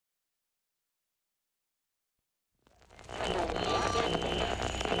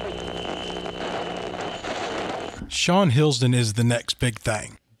Sean Hilsdon is the next big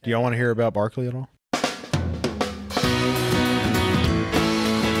thing. Do y'all want to hear about Barkley at all?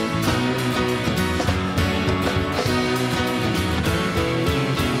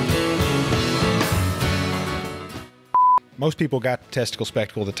 Most people got the testicle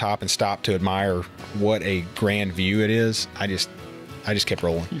spectacle at the top and stopped to admire what a grand view it is. I just kept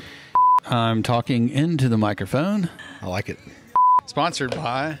rolling. I'm talking into the microphone. I like it. Sponsored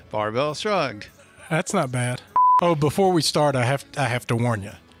by Barbell Shrugged. That's not bad. Oh, before we start, I have to warn you.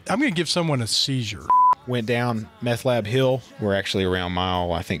 I'm going to give someone a seizure. Went down Meth Lab Hill. We're actually around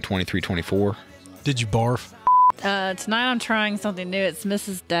mile, I think, 23, 24. Did you barf? Tonight I'm trying something new. It's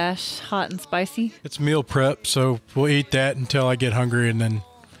Mrs. Dash Hot and Spicy. It's meal prep, so we'll eat that until I get hungry, and then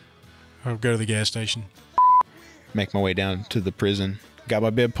I'll go to the gas station. Make my way down to the prison. Got my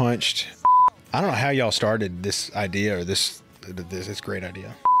bib punched. I don't know how y'all started this idea or this great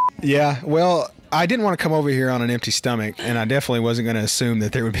idea. Yeah, well, I didn't want to come over here on an empty stomach, and I definitely wasn't going to assume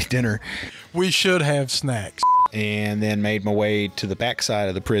that there would be dinner. We should have snacks. And then made my way to the back side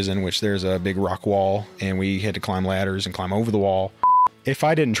of the prison, which there's a big rock wall, and we had to climb ladders and climb over the wall. If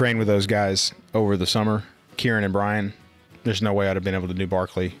I didn't train with those guys over the summer, Kieran and Brian, there's no way I'd have been able to do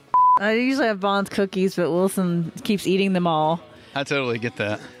Barkley. I usually have Bond's cookies, but Wilson keeps eating them all. I totally get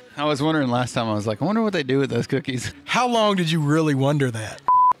that. I was wondering last time, I was like, I wonder what they do with those cookies. How long did you really wonder that?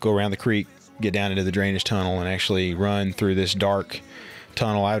 Go around the creek, get down into the drainage tunnel, and actually run through this dark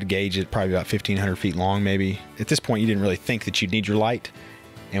tunnel. I would gauge it probably about 1,500 feet long, maybe. At this point, you didn't really think that you'd need your light.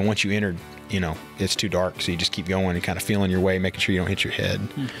 And once you entered, you know, it's too dark, so you just keep going and kind of feeling your way, making sure you don't hit your head.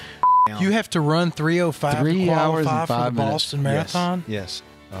 You have to run 3:05 3 to hours qualify and 5 for the minutes. Boston Marathon? Yes.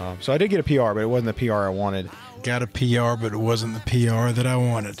 So I did get a PR, but it wasn't the PR I wanted. Got a PR, but it wasn't the PR that I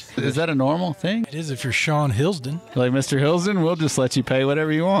wanted. Is that a normal thing? It is if you're Sean Hilsdon. Like, Mr. Hilsdon, we'll just let you pay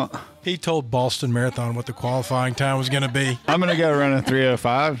whatever you want. He told Boston Marathon what the qualifying time was going to be. I'm going to go run a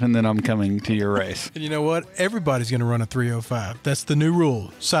 3:05, and then I'm coming to your race. And you know what? Everybody's going to run a 3:05. That's the new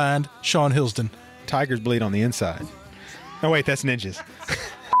rule. Signed, Sean Hilsdon. Tigers bleed on the inside. No, wait, that's ninjas.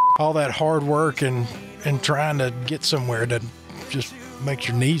 All that hard work and trying to get somewhere that just makes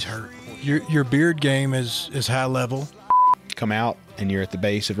your knees hurt. Your beard game is high level. Come out, and you're at the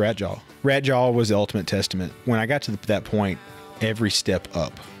base of Rat Jaw. Rat Jaw was the ultimate testament. When I got to that point, every step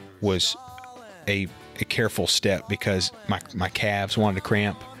up was a careful step because my calves wanted to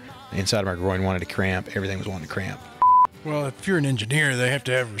cramp. The inside of my groin wanted to cramp. Everything was wanting to cramp. Well, if you're an engineer, they have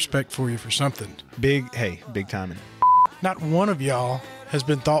to have respect for you for something. Big timing. Not one of y'all has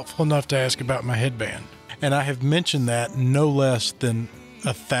been thoughtful enough to ask about my headband. And I have mentioned that no less than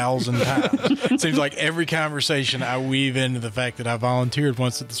 1,000 times. It seems like every conversation I weave into the fact that I volunteered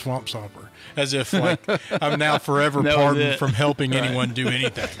once at the Swamp Stomper, as if like I'm now forever pardoned from helping anyone do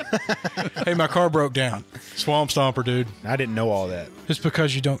anything. Hey, my car broke down. Swamp Stomper, dude. I didn't know all that. Just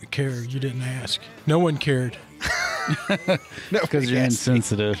because you don't care, you didn't ask. No one cared. Because you're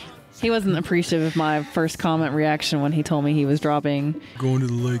insensitive. He wasn't appreciative of my first comment reaction when he told me he was dropping. Going to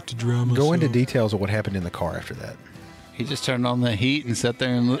the lake to drown myself. Go into details of what happened in the car after that. He just turned on the heat and sat there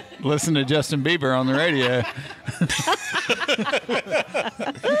and listened to Justin Bieber on the radio.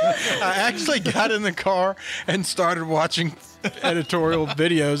 I actually got in the car and started watching editorial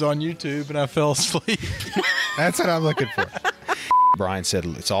videos on YouTube, and I fell asleep. That's what I'm looking for. Brian said,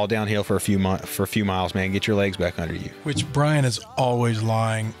 it's all downhill for a few miles, man. Get your legs back under you. Which Brian is always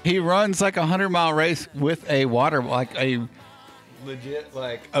lying. He runs like a 100-mile race with a water, like a legit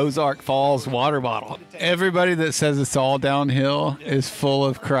like Ozark Falls water bottle. Everybody that says it's all downhill is full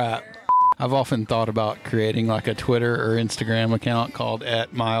of crap. I've often thought about creating like a Twitter or Instagram account called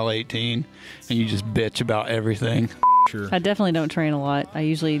 @mile18, and you just bitch about everything. Sure. I definitely don't train a lot. I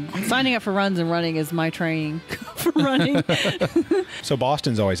usually signing up for runs and running is my training for running. So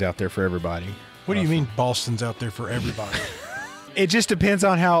Boston's always out there for everybody. What do you mean Boston's out there for everybody? It just depends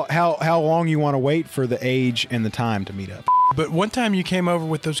on how long you want to wait for the age and the time to meet up. But one time you came over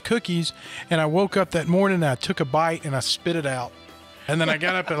with those cookies, and I woke up that morning and I took a bite and I spit it out. And then I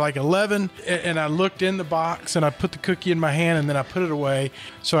got up at like 11 and I looked in the box and I put the cookie in my hand and then I put it away.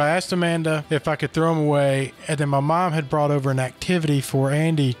 So I asked Amanda if I could throw them away. And then my mom had brought over an activity for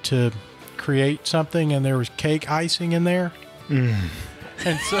Andy to create something, and there was cake icing in there.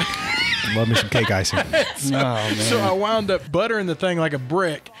 And so Love me some cake icing. So I wound up buttering the thing like a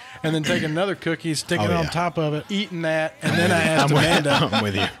brick and then taking another cookie, sticking it on top of it, eating that. And then I asked Amanda, I'm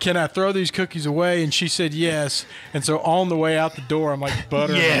with you. Can I throw these cookies away? And she said yes. And so on the way out the door, I'm like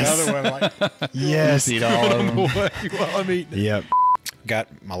buttering another one. I'm like, yes. Eat all of them. while I'm eating it. Yep. Got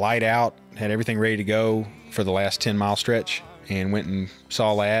my light out, had everything ready to go for the last 10-mile stretch, and went and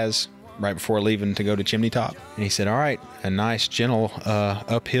saw Laz right before leaving to go to Chimney Top. And he said, all right, a nice gentle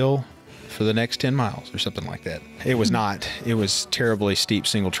uphill for the next 10 miles or something like that. It was not. It was terribly steep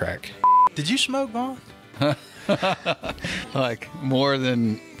single track. Did you smoke, Vaughn? Like more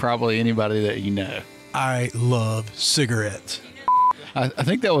than probably anybody that you know. I love cigarettes. I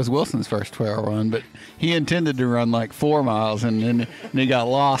think that was Wilson's first trail run, but he intended to run like 4 miles and then he got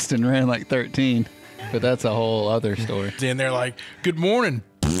lost and ran like 13. But that's a whole other story. And they're like, good morning.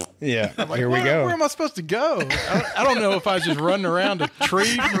 Yeah, Like, here we where go. am I supposed to go? I don't know if I was just running around a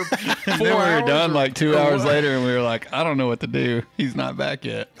tree for 4 And then we were hours done or- like 2 or hours what. later and we were like, I don't know what to do. He's not back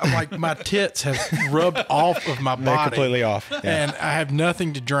yet. I'm like, my tits have rubbed off of my They're body. completely off. Yeah. And I have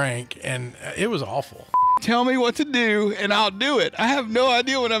nothing to drink. And it was awful. Tell me what to do and I'll do it. I have no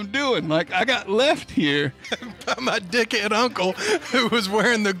idea what I'm doing. Like I got left here. By my dickhead uncle who was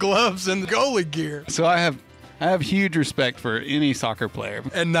wearing the gloves and the goalie gear. So I have huge respect for any soccer player.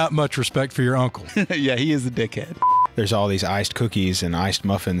 And not much respect for your uncle. Yeah, he is a dickhead. There's all these iced cookies and iced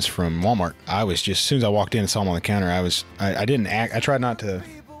muffins from Walmart. I was just, as soon as I walked in and saw them on the counter, I didn't act, I tried not to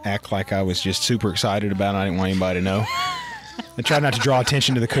act like I was just super excited about it. I didn't want anybody to know. I tried not to draw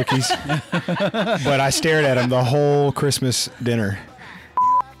attention to the cookies, but I stared at them the whole Christmas dinner.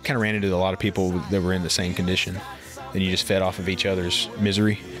 Kind of ran into a lot of people that were in the same condition. And you just fed off of each other's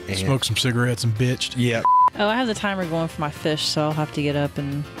misery. And Smoked some cigarettes and bitched. Yeah. Oh, I have the timer going for my fish, so I'll have to get up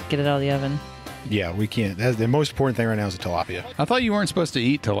and get it out of the oven. Yeah, we can't. That's the most important thing right now is the tilapia. I thought you weren't supposed to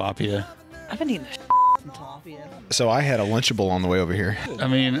eat tilapia. I've been eating the from tilapia. So I had a Lunchable on the way over here. I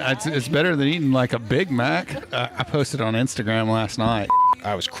mean, it's better than eating like a Big Mac. I posted on Instagram last night.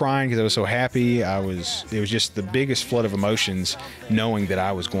 I was crying because I was so happy. It was just the biggest flood of emotions knowing that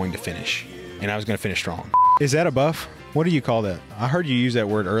I was going to finish, and I was going to finish strong. Is that a buff? What do you call that? I heard you use that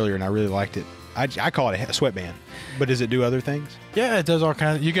word earlier, and I really liked it. I call it a sweatband, but does it do other things? Yeah, it does all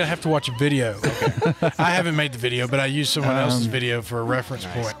kinds of, you're going to have to watch a video. I haven't made the video, but I used someone else's video for a reference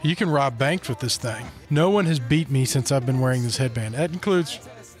point. You can rob banks with this thing. No one has beat me since I've been wearing this headband. That includes,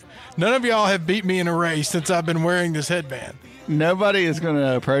 none of y'all have beat me in a race since I've been wearing this headband. Nobody is going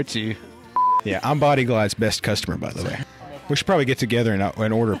to approach you. Yeah, I'm Body Glide's best customer, by the way. We should probably get together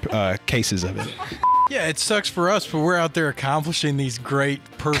and order cases of it. Yeah, it sucks for us, but we're out there accomplishing these great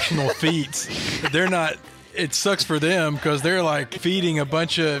personal feats. They're not. It sucks for them because they're like feeding a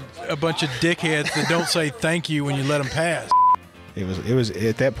bunch of dickheads that don't say thank you when you let them pass. It was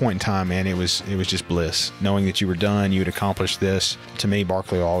at that point in time, man. It was just bliss knowing that you were done. You had accomplished this. To me,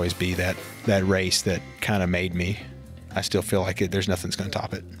 Barkley will always be that race that kind of made me. I still feel like there's nothing's going to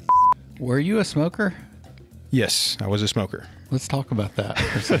top it. Were you a smoker? Yes, I was a smoker. Let's talk about that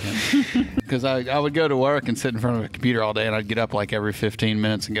for a second. Because I would go to work and sit in front of a computer all day, and I'd get up like every 15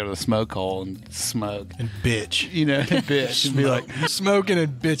 minutes and go to the smoke hole and smoke. And bitch. You know, bitch. And be like, Smoking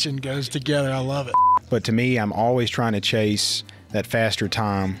and bitching goes together. I love it. But to me, I'm always trying to chase that faster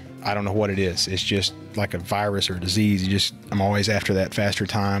time. I don't know what it is. It's just like a virus or a disease. I'm always after that faster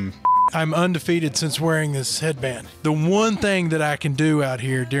time. I'm undefeated since wearing this headband. The one thing that I can do out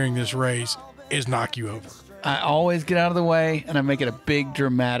here during this race is knock you over. I always get out of the way and I make it a big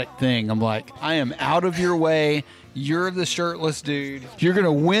dramatic thing. I'm like, I am out of your way. You're the shirtless dude. You're going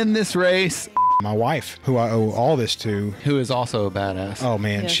to win this race. My wife, who I owe all this to, Who is also a badass. oh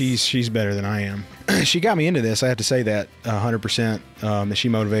man, Yes. she's better than I am. She got me into this. I have to say that 100%. That she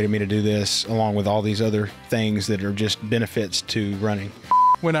motivated me to do this, along with all these other things that are just benefits to running.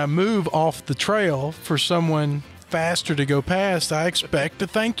 When I move off the trail for someone faster to go past, I expect a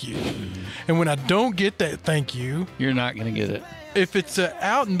thank you. And when I don't get that thank you, You're not going to get it. if it's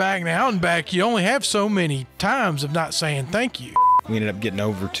out and back, you only have so many times of not saying thank you. We ended up getting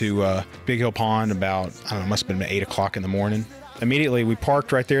over to Big Hill Pond about, I don't know, it must have been 8 o'clock in the morning. Immediately, we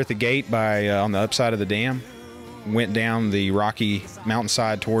parked right there at the gate by on the upside of the dam, went down the rocky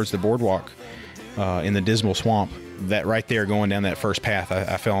mountainside towards the boardwalk in the Dismal Swamp. That right there, going down that first path,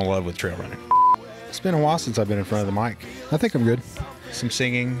 I fell in love with trail running. It's been a while since I've been in front of the mic. I think I'm good. Some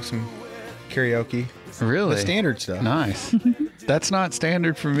singing, some karaoke. Really? The standard stuff. Nice. That's not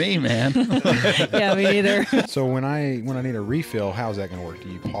standard for me, man. Yeah, me neither. So when I need a refill, how's that going to work? Do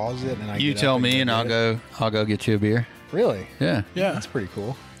you pause it and I You get tell up me and get it? I'll go get you a beer. Really? Yeah. Yeah. That's pretty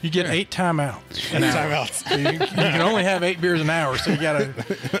cool. You get 8 timeouts. An hour. So you can only have 8 beers an hour, so you got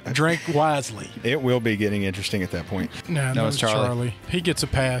to drink wisely. It will be getting interesting at that point. No, it's Charlie. He gets a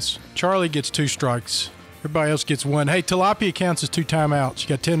pass. Charlie gets 2 strikes. Everybody else gets 1. Hey, tilapia counts as 2 timeouts. You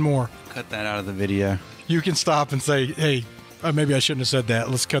got 10 more. Cut that out of the video. You can stop and say, hey, Maybe I shouldn't have said that.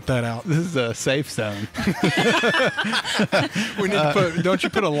 Let's cut that out. This is a safe zone. We need to put. Don't you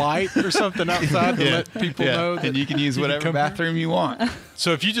put a light or something outside to let people know that and you can use whatever bathroom you want.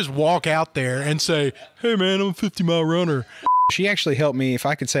 So if you just walk out there and say, "Hey man, I'm a 50-mile runner," She actually helped me. If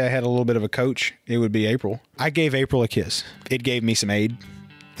I could say I had a little bit of a coach, it would be April. I gave April a kiss. It gave me some aid.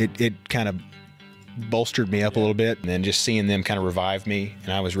 It kind of bolstered me up a little bit, and then just seeing them kind of revive me,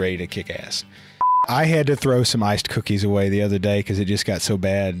 and I was ready to kick ass. I had to throw some iced cookies away the other day because it just got so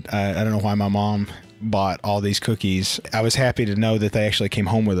bad. I don't know why my mom bought all these cookies. I was happy to know that they actually came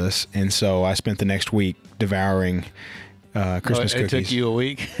home with us, and so I spent the next week devouring Christmas cookies. It took you a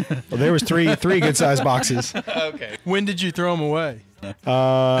week? Well, there was three good-sized boxes. Okay. when did you throw them away?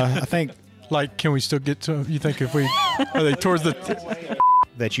 I think Like, can we still get to them? You think if we are they towards the?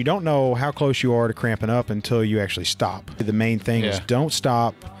 that you don't know how close you are to cramping up until you actually stop. The main thing is don't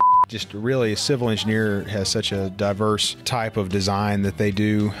stop. Just really, a civil engineer has such a diverse type of design that they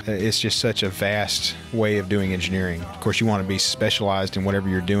do. It's just such a vast way of doing engineering. Of course, you want to be specialized in whatever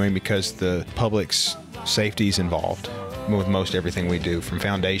you're doing because the public's safety is involved with most everything we do, from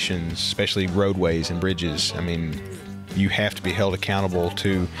foundations, especially roadways and bridges. I mean, you have to be held accountable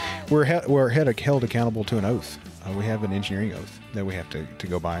to, we're held accountable to an oath. We have an engineering oath that we have to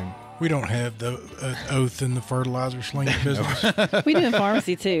go by. We don't have the oath in the fertilizer slinging business. We do in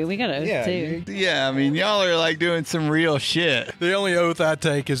pharmacy too. We got an oath too. Yeah, I mean, y'all are like doing some real shit. The only oath I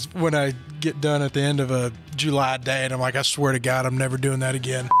take is when I get done at the end of a July day, and I'm like, I swear to God, I'm never doing that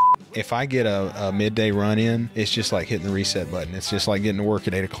again. If I get a midday run in, it's just like hitting the reset button. It's just like getting to work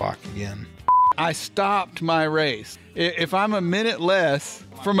at 8 o'clock again. I stopped my race. If I'm a minute less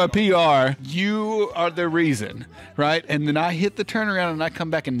from a PR, you are the reason, right? And then I hit the turnaround and I come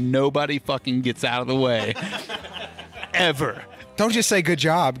back and nobody fucking gets out of the way. Ever. Don't just say good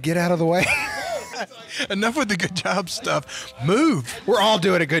job. Get out of the way. Enough with the good job stuff. Move. We're all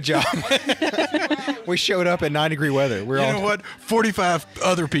doing a good job. We showed up in 9-degree weather. You know what? 45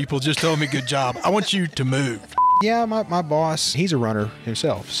 other people just told me good job. I want you to move. Yeah, my boss, he's a runner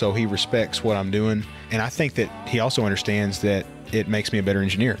himself, so he respects what I'm doing. And I think that he also understands that it makes me a better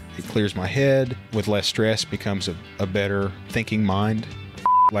engineer. It clears my head. With less stress, becomes a better thinking mind.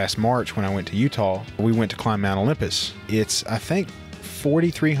 Last March, when I went to Utah, we went to climb Mount Olympus. It's, I think,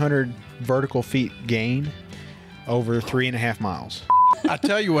 4,300 vertical feet gain over 3.5 miles. I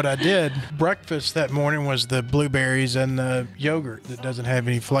tell you what I did. Breakfast that morning was the blueberries and the yogurt that doesn't have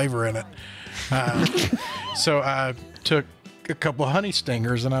any flavor in it. So I took a couple of honey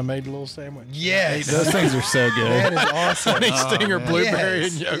stingers and I made a little sandwich. Yes. Those things are so good. That is awesome. Honey stinger, blueberry,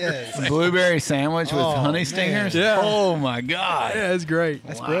 and yogurt. Yes. Blueberry sandwich with honey stingers? Yeah. Oh my God. Yeah, it's great.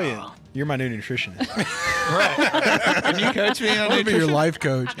 That's brilliant. You're my new nutritionist. Can you coach me on I want to be your nutrition? life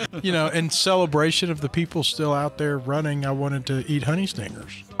coach. You know, in celebration of the people still out there running, I wanted to eat honey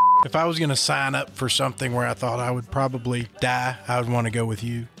stingers. If I was going to sign up for something where I thought I would probably die, I would want to go with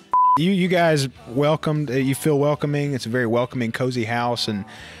you. You guys welcomed. You feel welcoming. It's a very welcoming, cozy house, and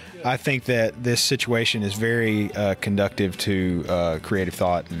I think that this situation is very conducive to creative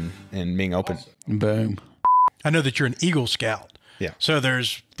thought and being open. Boom. I know that you're an Eagle Scout. Yeah. So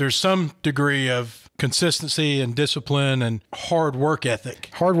there's some degree of consistency and discipline and hard work ethic.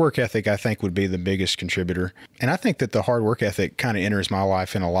 Hard work ethic, I think, would be the biggest contributor. And I think that the hard work ethic kind of enters my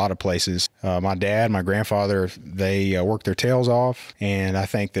life in a lot of places. My dad, my grandfather, they worked their tails off. And I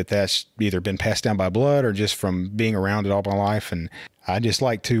think that that's either been passed down by blood or just from being around it all my life. And I just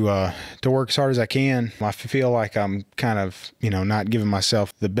like to work as hard as I can. I feel like I'm kind of, not giving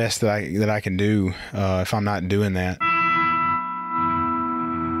myself the best that I can do if I'm not doing that.